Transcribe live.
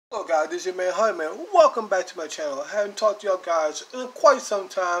Hello guys, this is your man Honey Man. Welcome back to my channel. I haven't talked to y'all guys in quite some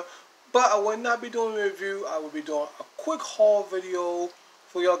time, but I will not be doing a review. I will be doing a quick haul video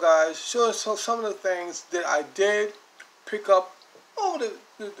for y'all guys, showing some of the things that I did pick up over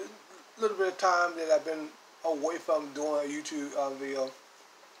the little bit of time that I've been away from doing a YouTube video.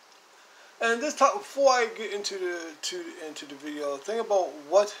 And this time, before I get into the video, think about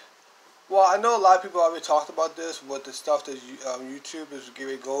what. Well, I know a lot of people already talked about this with the stuff that YouTube is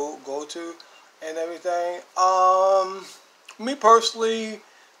giving go to and everything. Me personally,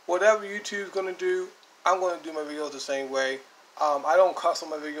 whatever YouTube's gonna do, I'm gonna do my videos the same way. I don't custom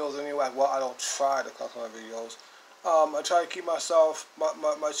my videos anyway. Well, I don't try to custom my videos. I try to keep myself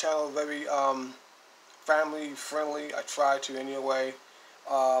my channel very family friendly. I try to anyway.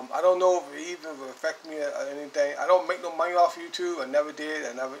 I don't know if it even will affect me or anything. I don't make no money off YouTube. I never did.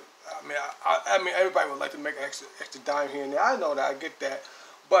 I mean, everybody would like to make an extra dime here and there. I know that. I get that.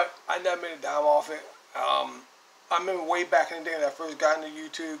 But I never made a dime off it. I remember way back in the day when I first got into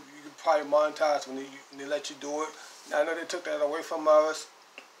YouTube, you could probably monetize when they let you do it. Now, I know they took that away from us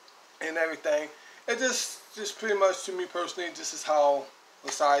and everything. It just pretty much, to me personally, this is how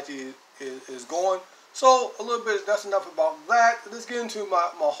society is going. So a little bit, that's enough about that. Let's get into my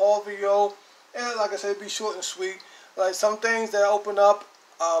haul video. And like I said, be short and sweet. Like some things that I opened up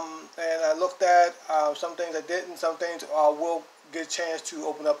and I looked at, some things I didn't, some things I will get a chance to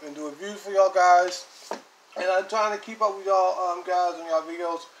open up and do a review for y'all guys. And I'm trying to keep up with y'all guys on y'all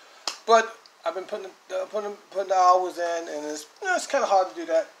videos. But I've been putting the hours in, and it's kind of hard to do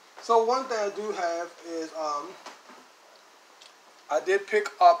that. So one thing I do have is I did pick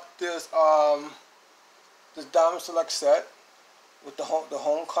up this Diamond Select set with the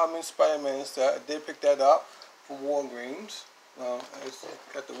Homecoming Spider-Man set. I did pick that up for Walgreens. It's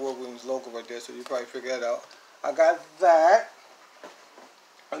got the Walgreens logo right there, so you probably figure that out. I got that.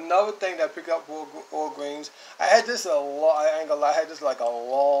 Another thing that I picked up for Walgreens, I had this a lot. I ain't gonna lie, I had this like a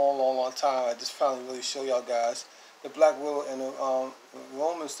long time. I just finally really show y'all guys the Black Widow and the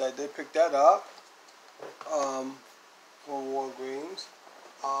Roman set. They picked that up for Walgreens.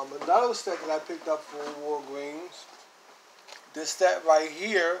 Another set that I picked up for Walgreens, this set right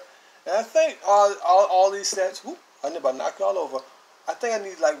here, and I think all these sets, whoop, I need to knock it all over. I think I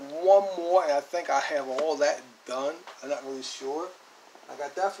need like one more, and I think I have all that done. I'm not really sure. I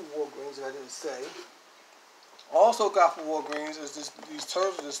got that from Walgreens, and I didn't say. Also got from Walgreens is this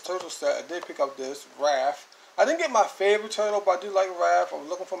turtle set. I did pick up this Raph. I didn't get my favorite turtle, but I do like Raph. I was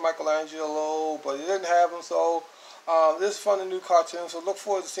looking for Michelangelo, but it didn't have him, so this is from the new cartoon. So look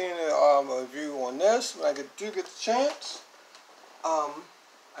forward to seeing a review on this when I do get the chance. I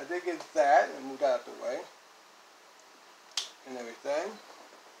did get that and move that out the way and everything.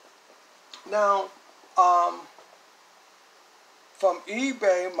 Now, from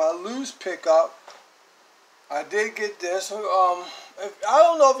eBay, my loose pickup, I did get this. I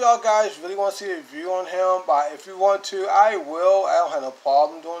don't know if y'all guys really want to see a review on him, but if you want to, I will. I don't have no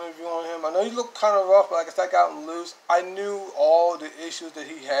problem doing a review on him. I know he looked kind of rough, but like I said, I got him loose. I knew all the issues that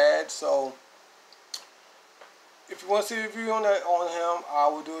he had, so if you want to see a review on him, I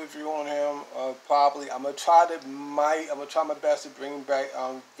will do a review on him. Probably, I'm gonna try my best to bring back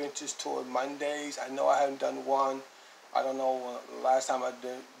Vintage Tour Mondays. I know I haven't done one. I don't know the last time I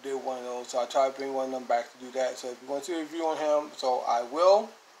did one of those, so I try to bring one of them back to do that. So if you want to see a review on him, so I will.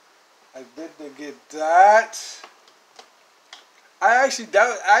 I did get that.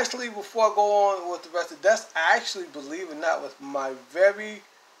 Actually, before I go on with the rest of that's actually, believe it or not, was my very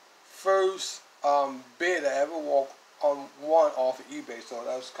first bid I ever won off of eBay. So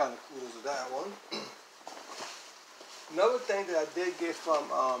that was kind of cool as that one. Another thing that I did get from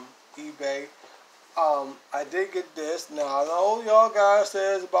eBay. I did get this. Now, I know y'all guys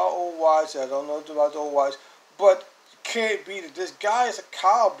says about Overwatch. I don't know about Overwatch, but you can't beat it. This guy is a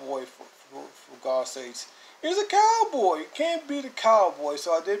cowboy, for God's sakes. He's a cowboy. You can't beat a cowboy.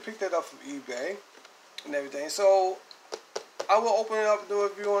 So I did pick that up from eBay and everything. So I will open it up and do a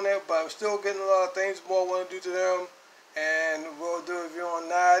review on that, but I'm still getting a lot of things more I want to do to them, and we'll do a review on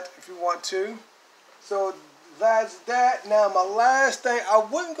that if you want to. So that's that. Now, my last thing, I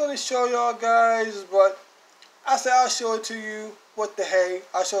wasn't going to show y'all guys, but I said I'll show it to you. What the hey,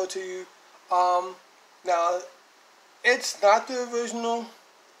 I'll show it to you. Now, it's not the original.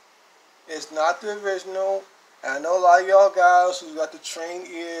 It's not the original. And I know a lot of y'all guys who got the trained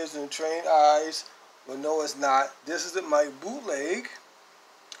ears and trained eyes will know it's not. This is my bootleg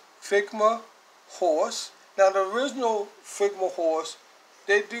Figma horse. Now, the original Figma horse,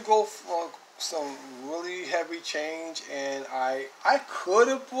 they do go for some really heavy change, and I could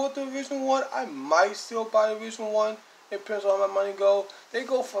have bought the original one. I might still buy the original one It depends on how my money go. They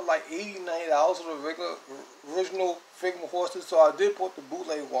go for like $80, $90 for the regular, original Figma horses. So I did put the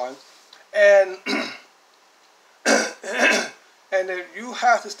bootleg one, and and then you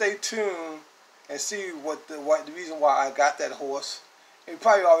have to stay tuned and see what the reason why I got that horse. You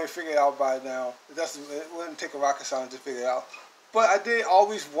probably already figured it out by now. It wouldn't take a rocket scientist to figure it out. But I did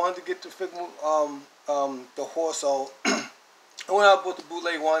always want to get the Figma, the horse. So when I bought the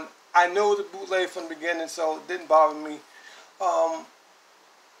bootleg one, I know the bootleg from the beginning, so it didn't bother me.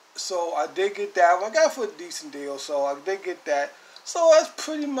 So I did get that one. I got it for a decent deal, so I did get that. So that's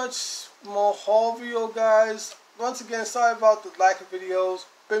pretty much my haul video, guys. Once again, sorry about the lack of videos.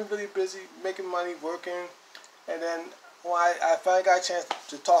 Been really busy making money, working, and then when I finally got a chance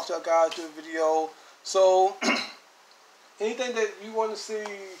to talk to you guys, do a video. So anything that you want to see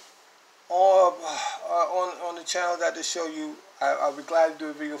on the channel that I just show you, I'll be glad to do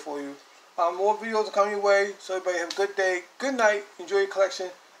a video for you. More videos are coming your way. So everybody have a good day, good night, enjoy your collection,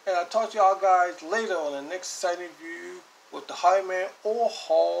 and I'll talk to y'all guys later on the next exciting review with the Highman or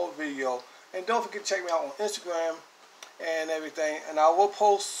haul video. And don't forget to check me out on Instagram and everything. And I will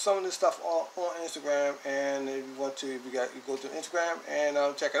post some of this stuff on Instagram. And if you want to, you go to Instagram and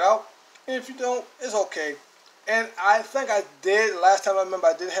check it out. And if you don't, it's okay. And I think I did, last time I remember,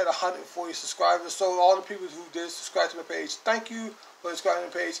 I did have 140 subscribers. So all the people who did subscribe to my page, thank you for subscribing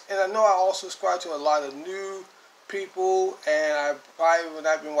to the page. And I know I also subscribe to a lot of new people, and I probably would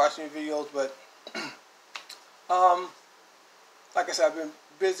not been watching your videos, but like I said, I've been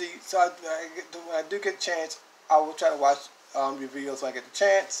busy. So when I do get a chance, I will try to watch your videos when I get the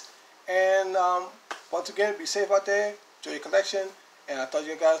chance. And once again, be safe out there, enjoy your collection, and I'll talk to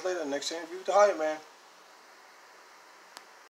you guys later in the next interview with the Highman.